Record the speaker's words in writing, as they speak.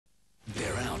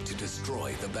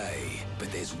destroy the Bay.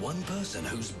 But there's one person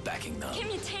who's backing them. Kim,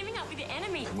 you're teaming up with the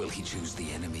enemy. Will he choose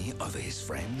the enemy over his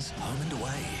friends? Home and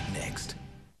Away, next.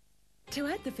 To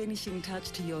add the finishing touch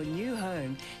to your new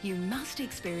home, you must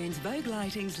experience Vogue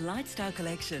Lighting's Lightstyle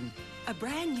collection. A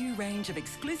brand new range of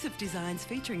exclusive designs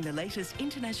featuring the latest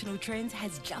international trends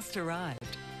has just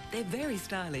arrived. They're very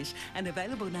stylish and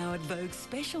available now at Vogue's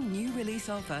special new release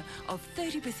offer of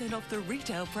 30% off the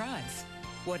retail price.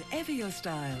 Whatever your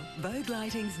style, Vogue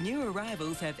Lighting's new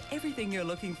arrivals have everything you're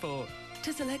looking for.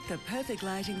 To select the perfect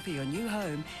lighting for your new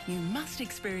home, you must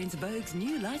experience Vogue's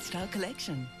new Lightstyle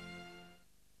collection.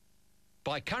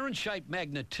 By Current Shape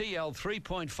Magna TL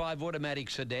 3.5 automatic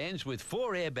sedans with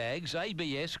 4 airbags,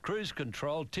 ABS, cruise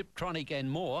control, Tiptronic and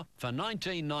more for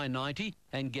 $19,990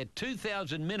 and get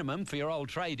 $2,000 minimum for your old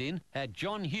trade-in at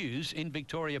John Hughes in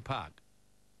Victoria Park.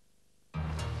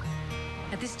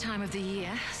 At this time of the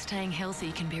year, staying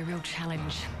healthy can be a real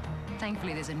challenge.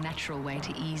 Thankfully, there's a natural way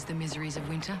to ease the miseries of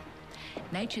winter.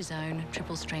 Nature's Own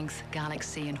triple strength garlic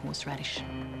C and horseradish.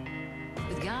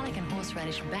 With garlic and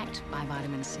horseradish backed by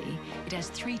vitamin C, it has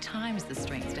 3 times the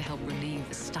strength to help relieve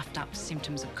the stuffed-up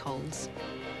symptoms of colds.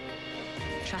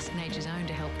 Trust Nature's Own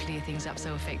to help clear things up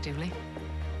so effectively.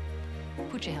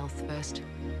 Put your health first.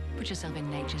 Put yourself in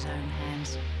Nature's Own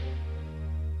hands.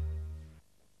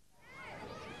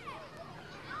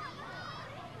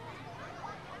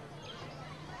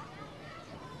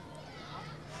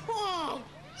 Whoa!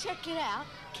 Check it out.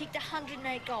 Kicked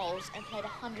 108 goals and played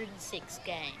 106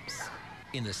 games.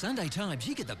 In the Sunday Times,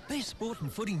 you get the best sport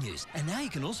and footy news. And now you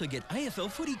can also get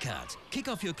AFL footy cards. Kick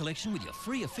off your collection with your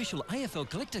free official AFL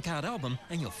collector card album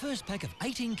and your first pack of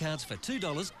 18 cards for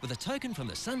 $2 with a token from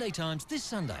the Sunday Times this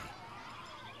Sunday.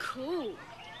 Cool.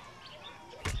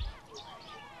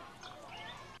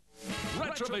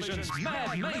 Retravision's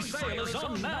Mad May sale is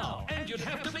on now, and you'd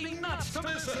have to be nuts to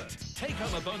miss it. Take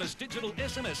home a bonus digital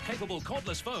SMS-capable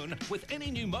cordless phone with any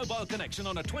new mobile connection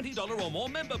on a $20 or more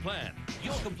member plan.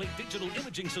 Your complete digital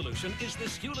imaging solution is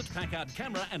this Hewlett-Packard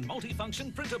camera and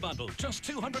multifunction printer bundle, just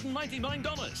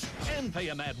 $299. And pay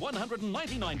a mad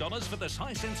 $199 for this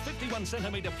Hisense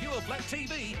 51cm pure flat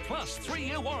TV, plus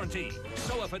 3-year warranty.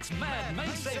 So if it's Mad May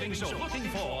savings you're looking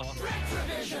for,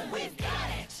 Retravision, we've got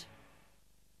it!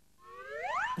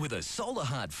 With a Solar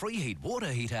Hart free heat water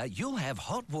heater, you'll have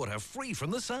hot water free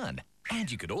from the sun.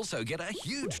 And you could also get a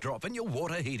huge drop in your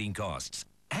water heating costs.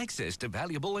 Access to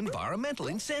valuable environmental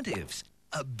incentives.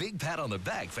 A big pat on the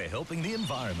back for helping the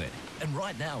environment. And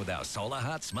right now with our Solar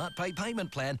Hart Smart Pay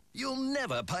payment plan, you'll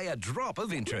never pay a drop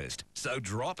of interest. So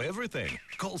drop everything.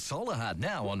 Call Solar Hart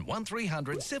now on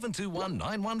 1300 721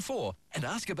 914 and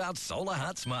ask about Solar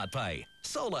Hart Smart Pay.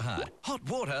 Solar Hart, hot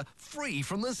water free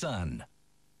from the sun.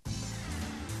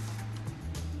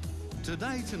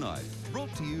 Today Tonight,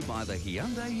 brought to you by the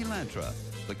Hyundai Elantra,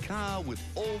 the car with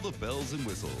all the bells and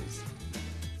whistles.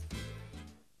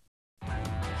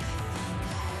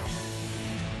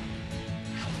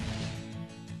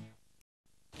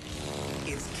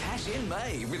 It's Cash in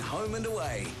May with Home and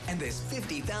Away, and there's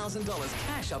 $50,000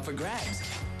 cash up for grabs.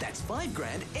 That's $5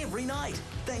 grand every night,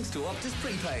 thanks to Optus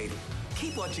Prepaid.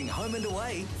 Keep watching Home and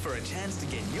Away for a chance to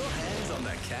get your hands on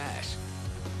the cash.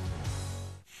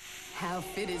 How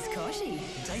fit is Koshy?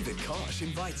 David Kosh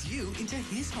invites you into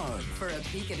his home. For a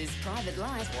peek at his private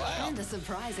life and a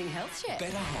surprising health check.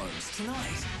 Better homes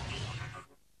tonight.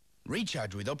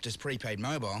 Recharge with Optus Prepaid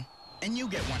Mobile and you'll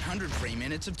get 100 free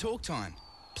minutes of talk time.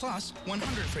 Plus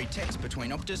 100 free texts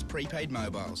between Optus Prepaid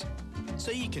Mobiles.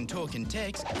 So you can talk and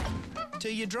text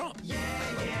till you drop.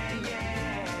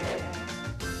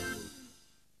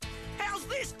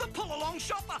 this, the pull-along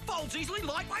shopper. Folds easily,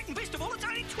 lightweight, and best of all, it's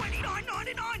only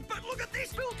 $29.99. But look at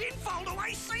this built-in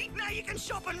fold-away seat. Now you can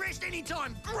shop and rest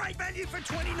anytime. Great value for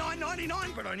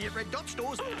 $29.99, but only at Red Dot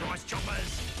stores. Price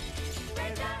choppers.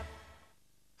 Red Dot.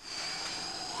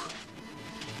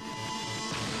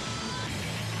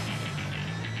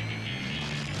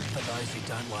 For those who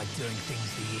don't like doing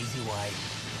things the easy way,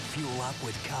 fuel up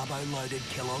with carbo-loaded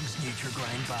Kellogg's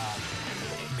Nutri-Grain bar.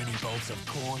 Mini bolts of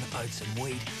corn, oats and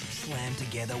wheat slammed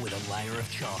together with a layer of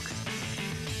chalk.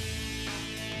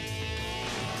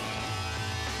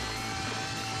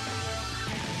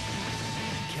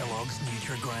 Kellogg's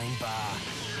Nutri-Grain bar.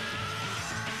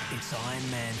 It's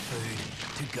Iron Man food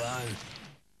to go.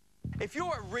 If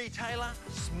you're a retailer,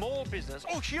 small business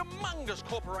or humongous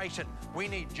corporation, we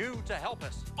need you to help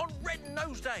us on Red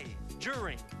Nose Day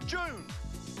during June.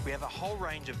 we have a whole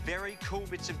range of very cool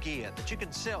bits of gear that you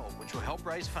can sell, which will help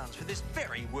raise funds for this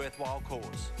very worthwhile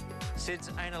cause.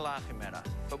 SIDS ain't a laughing matter,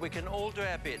 but we can all do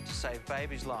our bit to save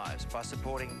babies' lives by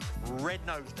supporting Red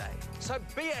Nose Day. So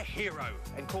be a hero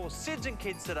and call SIDS and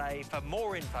Kids today for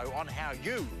more info on how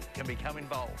you can become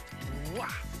involved.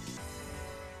 Mwah!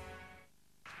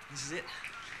 This is it.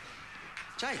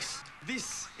 Chase,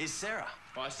 this is Sarah.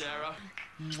 Bye, Sarah.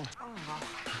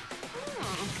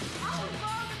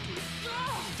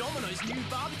 Domino's new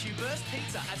barbecue burst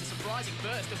pizza has a surprising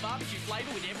burst of barbecue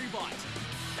flavour with every bite.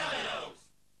 Domino's!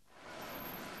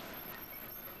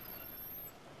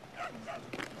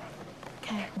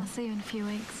 Okay, I'll see you in a few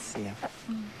weeks. See ya.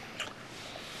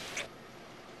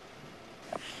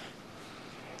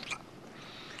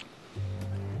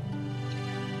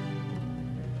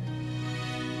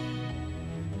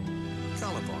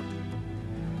 Colorbond.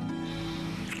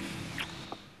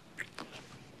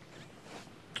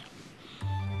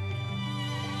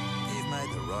 You've made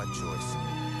the right choice.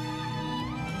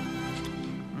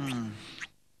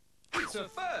 It's a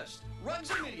first! Rugs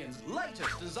and Millions'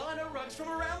 latest designer rugs from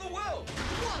around the world.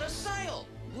 What a sale!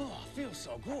 Oh, feels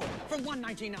so good. From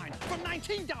 $1.99, from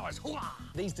 $19. Hooah!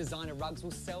 These designer rugs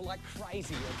will sell like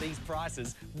crazy at these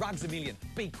prices. Rugs a Million.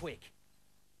 Be quick.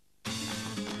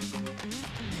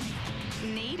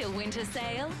 Need a winter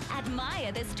sale? At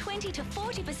Myer, there's 20 to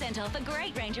 40% off a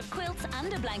great range of quilts,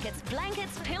 underblankets,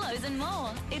 blankets, pillows and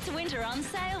more. It's winter on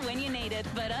sale when you need it,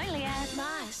 but only at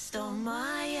Myer.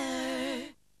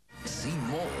 See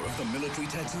more of the military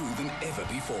tattoo than ever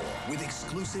before with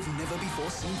exclusive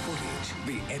never-before-seen footage.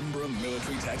 The Edinburgh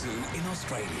Military Tattoo in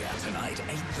Australia tonight,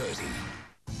 8:30.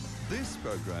 This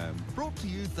program brought to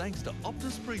you thanks to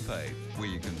Optus Prepaid, where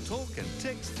you can talk and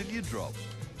text till you drop.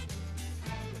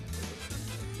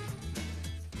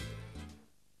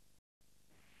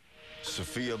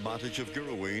 Sophia Martic of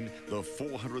Girraween, the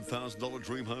 $400,000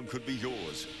 dream home could be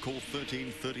yours. Call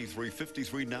 13 33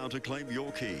 53 now to claim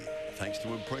your key. Thanks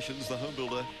to Impressions, the home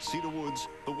builder, Cedar Woods,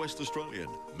 the West Australian,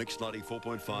 Mix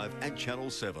 94.5 and Channel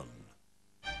 7.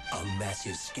 A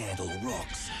massive scandal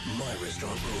rocks My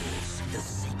Restaurant Rules. The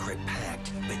secret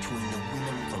pact between the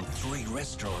women from 3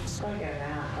 restaurants.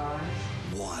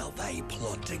 While they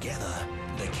plot together,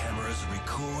 the cameras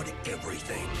record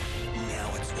everything. Now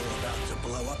it's all about to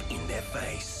blow up in their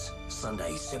face.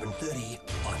 Sunday, 7:30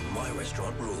 on My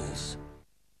Restaurant Rules.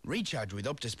 Recharge with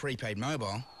Optus Prepaid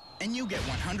Mobile and you'll get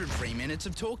 100 free minutes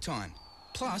of talk time.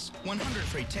 Plus, 100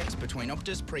 free texts between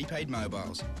Optus Prepaid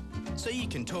Mobiles. So you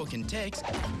can talk and text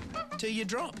till you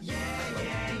drop.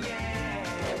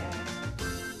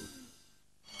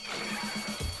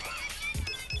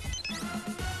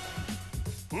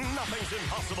 Nothing's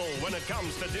impossible when it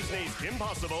comes to Disney's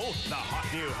Impossible, the hot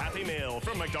new Happy Meal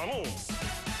from McDonald's.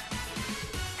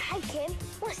 Hey, Kim,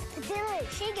 what's the deal?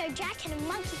 Shingo, Jack and a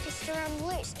monkey fist are on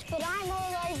loose, but I'm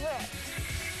all over it.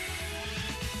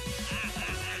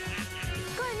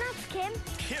 Good enough, Kim.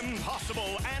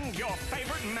 Impossible and your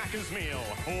favorite Macca's meal.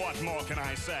 What more can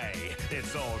I say?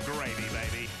 It's all gravy,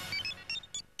 baby.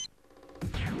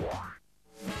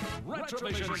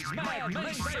 Retravision's Mad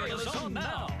May sale is on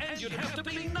now, and you'd have to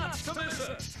be nuts to miss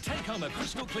it. Take home a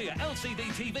crystal clear LCD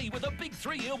TV with a big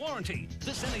 3-year warranty.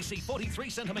 This NEC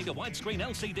 43cm widescreen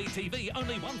LCD TV,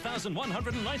 only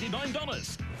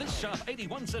 $1,199. This sharp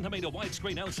 81cm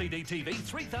widescreen LCD TV,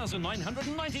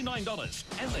 $3,999.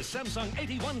 And this Samsung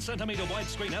 81cm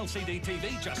widescreen LCD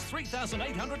TV, just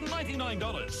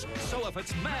 $3,899. So if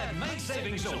it's Mad May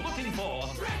savings you're looking for,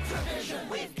 Retravision,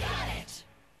 we've got it.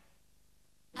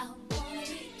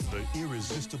 The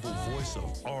irresistible voice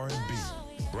of R&B,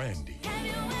 Brandy.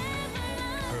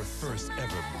 Her first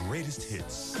ever greatest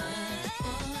hits.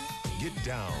 Get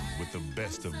down with the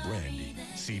best of Brandy.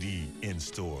 CD in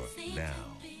store now.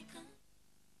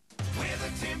 We're the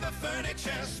timber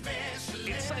furniture specialist.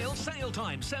 it's sale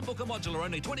time. Sambuca Modular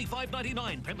only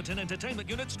 $25.99. Pemberton Entertainment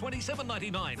Units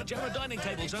 $27.99. Jarrah Dining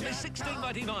Tables only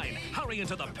 $16.99. Hurry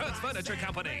into the Perth Furniture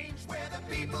Company. Where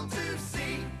the people do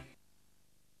see.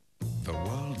 The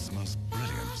world's most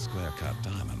brilliant square-cut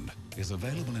diamond is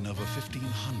available in over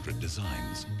 1,500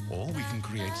 designs. Or we can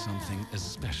create something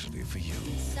especially for you.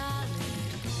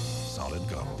 Solid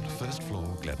Gold, first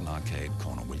floor, Gletton Arcade,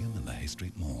 Corner William in the Hay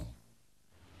Street Mall.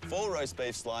 4 roast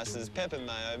beef slices, pepper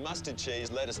mayo, mustard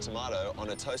cheese, lettuce, tomato on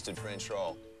a toasted French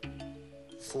roll.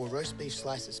 4 roast beef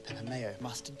slices, pepper mayo,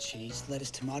 mustard cheese, lettuce,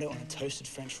 tomato on a toasted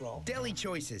French roll. Deli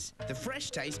Choices, the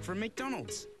fresh taste from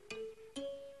McDonald's.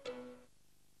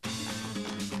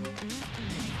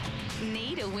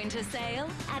 Need a winter sale?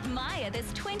 At Myer,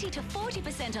 there's 20 to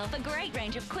 40% off a great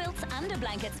range of quilts,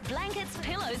 underblankets, blankets,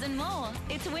 pillows and more.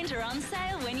 It's winter on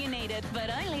sale when you need it, but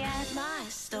only at Myer.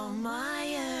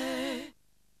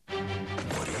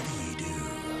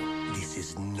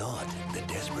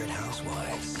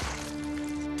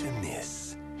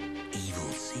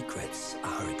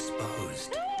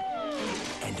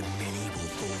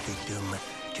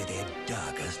 to their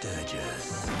darkest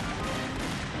urges.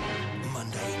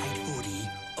 Monday, 8:40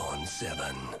 on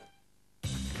 7.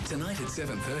 Tonight at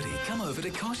 7:30, come over to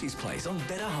Koshi's place on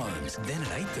Better Homes. Then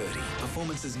at 8:30,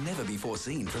 performances never before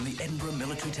seen from the Edinburgh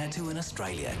Military Tattoo in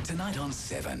Australia. Tonight on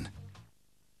 7.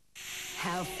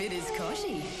 How fit is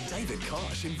Koshi? David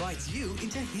Kosh invites you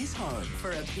into his home. For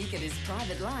a peek at his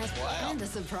private life and a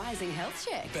surprising health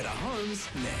check. Better Homes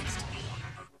next.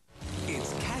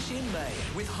 It's Cash in May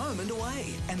with Home and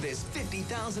Away, and there's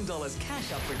 $50,000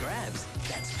 cash up for grabs.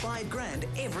 That's $5,000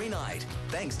 every night,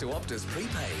 thanks to Optus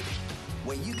Prepaid,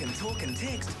 where you can talk and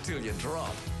text till you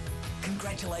drop.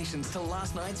 Congratulations to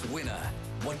last night's winner.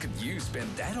 What could you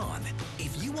spend that on?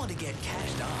 If you want to get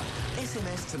cashed up,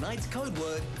 SMS tonight's code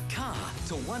word CAR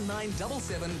to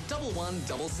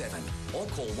 19771177 or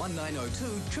call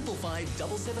 1902 555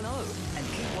 770 and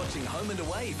keep watching Home and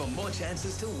Away for more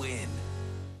chances to win.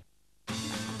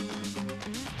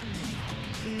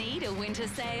 Need a winter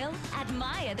sale? At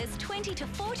Myer, there's 20 to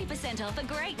 40% off a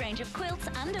great range of quilts,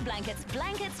 underblankets,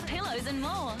 blankets, pillows and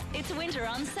more. It's winter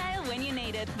on sale when you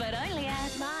need it, but only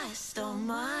at Myer.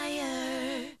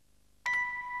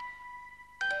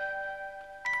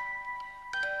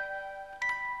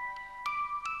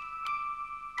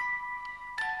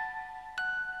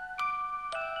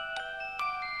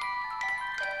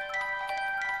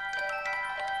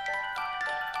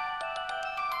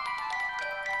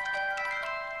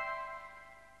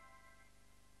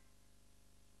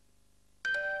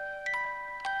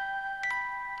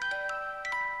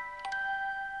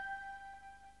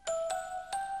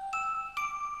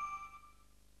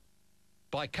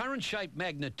 By current shape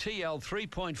Magna TL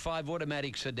 3.5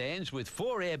 automatic sedans with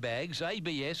 4 airbags,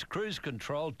 ABS, cruise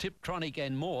control, Tiptronic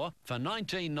and more for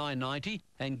 $19,990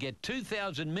 and get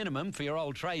 $2,000 minimum for your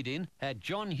old trade-in at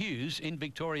John Hughes in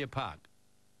Victoria Park.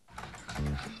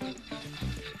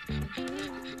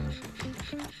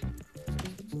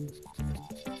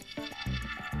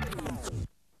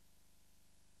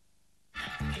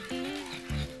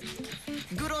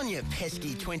 Good on you,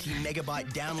 pesky 20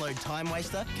 megabyte download time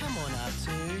waster. Come on,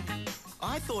 R2.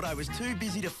 I thought I was too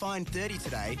busy to find 30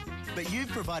 today, but you've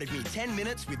provided me 10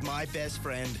 minutes with my best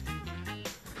friend.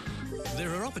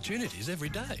 There are opportunities every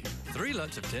day. 3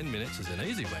 lots of 10 minutes is an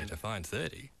easy way to find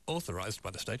 30. Authorised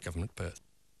by the State Government, Perth.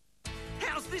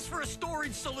 How's this for a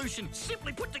storage solution?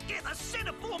 Simply put together, set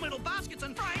of 4 metal baskets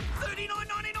and frame,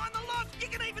 $39.99 the lot. You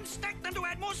can even stack them to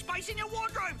add more space in your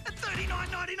wardrobe. At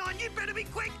 $39.99, you better be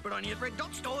quick. But only at Red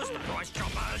Dot stores, the price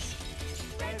choppers.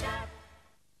 Red Dot.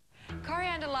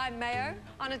 Coriander lime mayo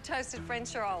on a toasted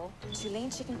French roll.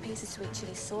 Julienne chicken pieces, sweet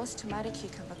chili sauce, tomato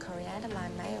cucumber, coriander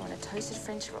lime mayo on a toasted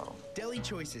French roll. Deli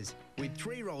choices. With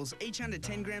 3 rolls, each under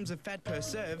 10 grams of fat per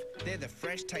serve, they're the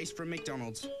fresh taste from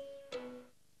McDonald's.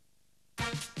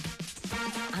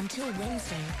 Until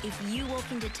Wednesday, if you walk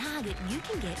into Target, you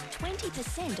can get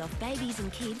 20% off babies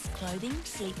and kids' clothing,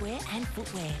 sleepwear and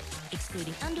footwear,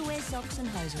 excluding underwear, socks and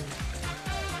hosiery.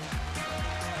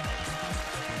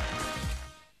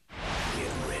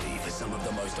 Get ready for some of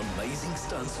the most amazing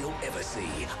stunts you'll ever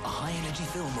see. A high-energy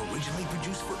film originally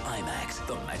produced for IMAX,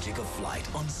 The Magic of Flight,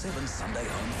 on 7 Sunday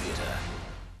Home Theatre.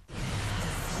 The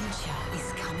future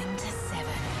is coming to 7.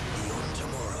 Beyond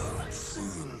tomorrow,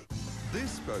 soon.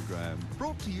 This program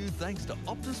brought to you thanks to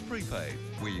Optus Prepaid,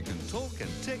 where you can talk and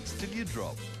text till you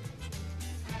drop.